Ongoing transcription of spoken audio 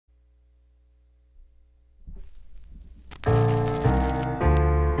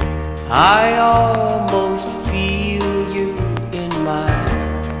I almost feel you in my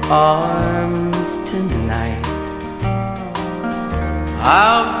arms tonight.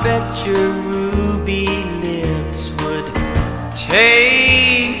 I'll bet your ruby lips would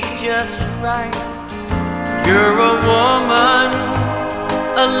taste just right. You're a woman,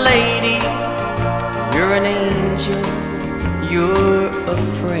 a lady, you're an angel, you're a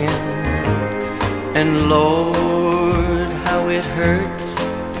friend. And Lord, how it hurts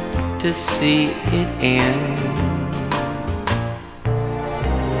to see it end.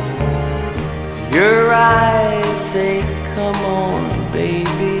 Your eyes say, come on,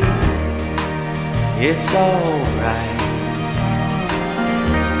 baby, it's alright.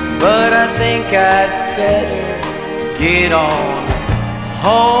 But I think I'd better get on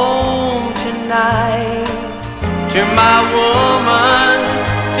home tonight. To my woman,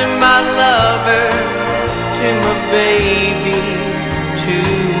 to my lover, to my baby, to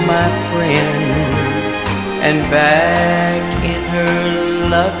my friend, and back in her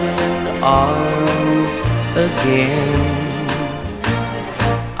loving arms again.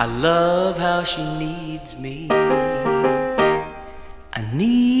 I love how she needs me, I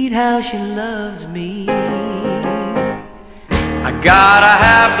need how she loves me. I gotta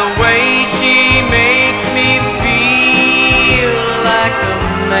have the way she makes me feel like a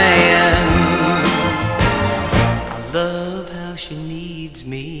man. I love how she needs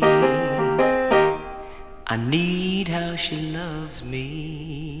me, I need how she loves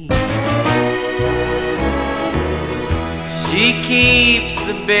me. She keeps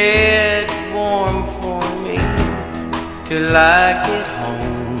the bed warm for me till I get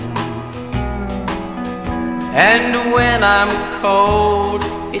home. And when I'm cold,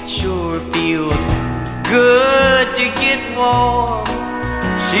 it sure feels good to get warm.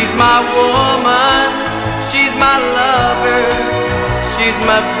 She's my woman, she's my lover, she's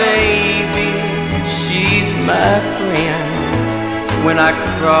my baby, she's my friend. When I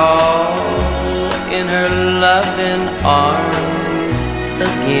crawl in her loving arms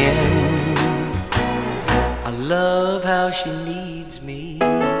again, I love how she needs me, I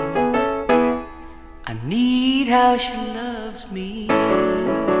need how she loves me.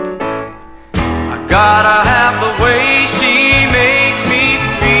 I gotta have the way she makes me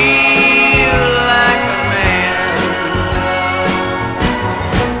feel like a man.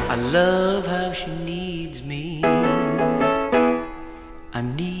 I love how she needs me, I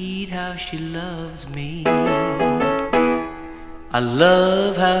need how she loves me. I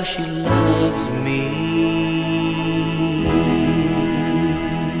love how she loves me.